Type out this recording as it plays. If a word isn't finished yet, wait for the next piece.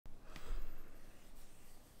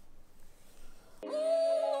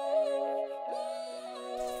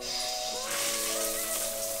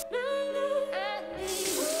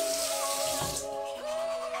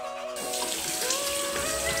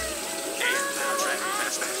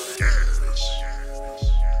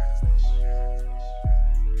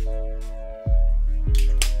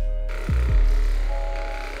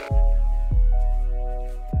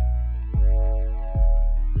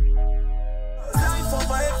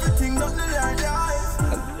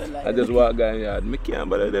I just walk down yard. I can't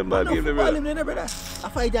bother them ball game, brother. I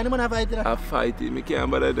fight, and I fight. I fight it. I can't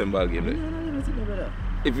bother them ball game. No, brother.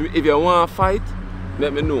 If you want to fight,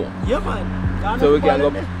 let me know. Yeah, man. So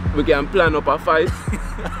we can plan up a fight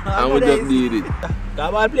and we just did it.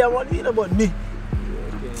 Come on, play one thing about me.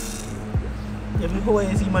 If you go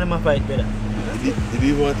and see man in my fight, brother. Did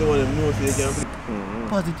you want to know so you can play?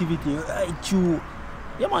 Positivity, right, true.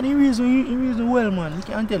 Yeah, man, he reason well, man. You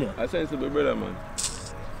can't tell you. I sense to my brother, man.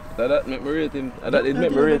 That make me rate him. That it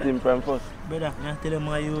make me rate him from first. Brother, I tell him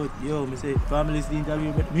my youth, yo, I say, family's the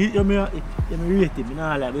interview, but me rate him,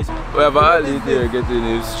 I like this. Whoever all he there getting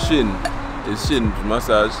his shin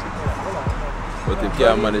massage. But he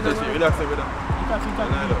can't manage it. Relax, brother.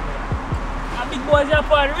 Big boys here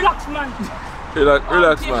for relax, man.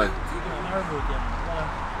 Relax, man.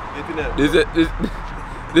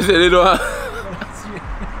 This is they don't have.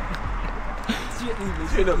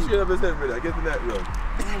 Straight up yourself, brother. Get in that road.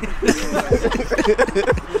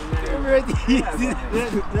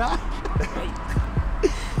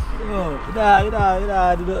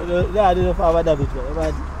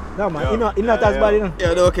 No, man, he's not as bad, you know.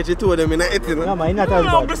 Yeah, don't catch you two of them in a eating. No, man, he's not as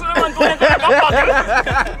bad.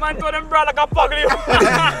 Man told them bra like a pugly.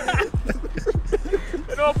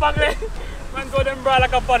 You know pugly? Man told them bra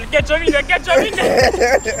like a pugly. Get your in there.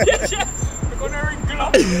 Get your. You're gonna wrinkle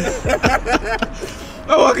up.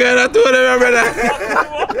 Oh, what kind of two of them, brother?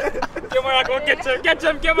 Come on, go get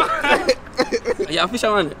him, come on. Yeah,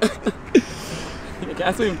 fisherman. You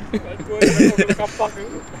can't swim.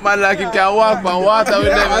 Man like him can walk on water with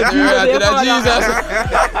them and Jesus.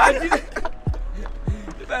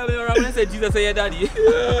 If I say Jesus, say your daddy.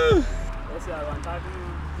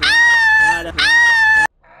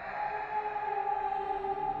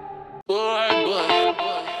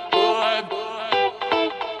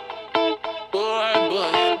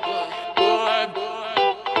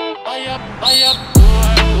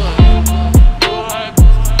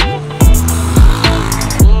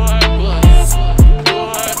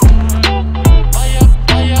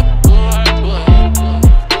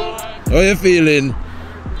 How you feeling?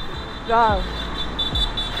 Wow.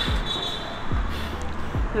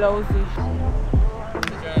 Lousy.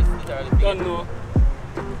 Don't know.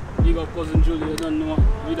 Big up cousin Julia, don't know.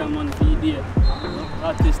 We don't want to be there.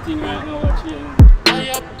 Artist thing right now, watching.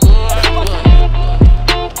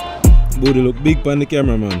 Booty look big on the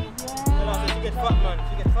camera, man. She get fat, man.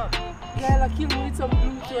 She get fat. Yeah, like him with some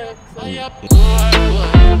blue tracks.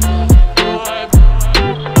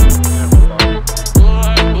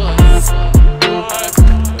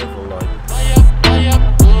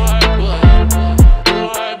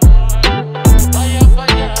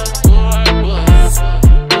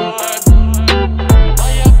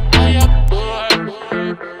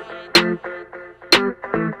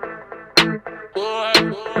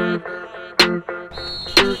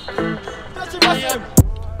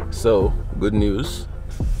 So, good news.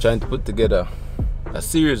 Trying to put together a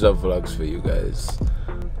series of vlogs for you guys.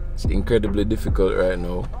 It's incredibly difficult right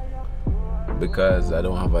now because I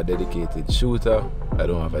don't have a dedicated shooter, I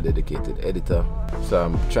don't have a dedicated editor. So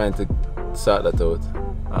I'm trying to sort that out.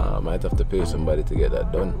 I might have to pay somebody to get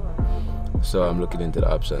that done. So I'm looking into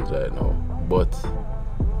the options right now. But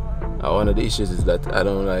one of the issues is that I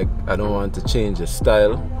don't want to change the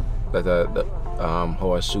style that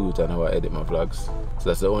how I shoot and how I edit my vlogs. So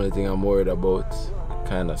that's the only thing I'm worried about,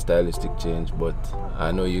 kind of stylistic change. But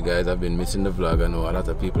I know you guys have been missing the vlog. I know a lot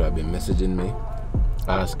of people have been messaging me,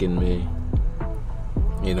 asking me,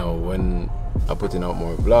 you know, when I'm putting out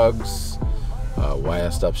more vlogs, why I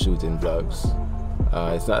stopped shooting vlogs.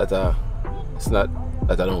 It's not that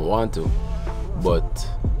I don't want to, but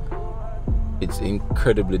it's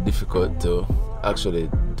incredibly difficult to actually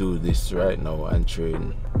do this right now and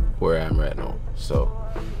train where I am right now. So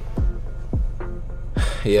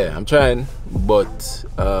yeah, I'm trying, but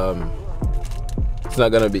it's not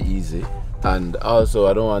gonna be easy. And also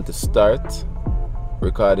I don't want to start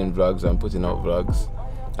recording vlogs and putting out vlogs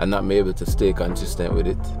and not be able to stay consistent with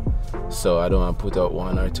it. So I don't want to put out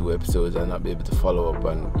 1 or 2 episodes and not be able to follow up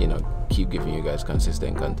and, you know, keep giving you guys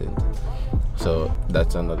consistent content. So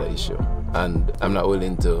that's another issue, and I'm not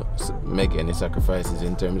willing to make any sacrifices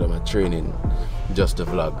in terms of my training just to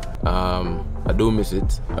vlog. I do miss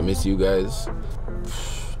it. I miss you guys,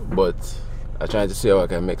 but I try to see how I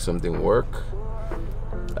can make something work.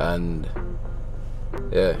 And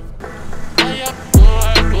yeah.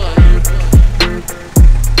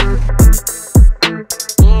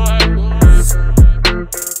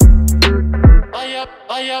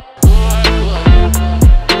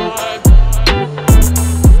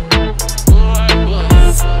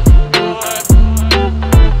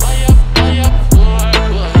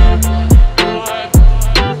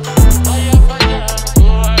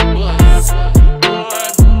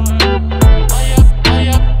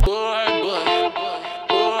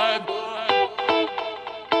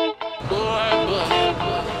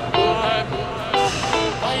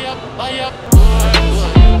 fire.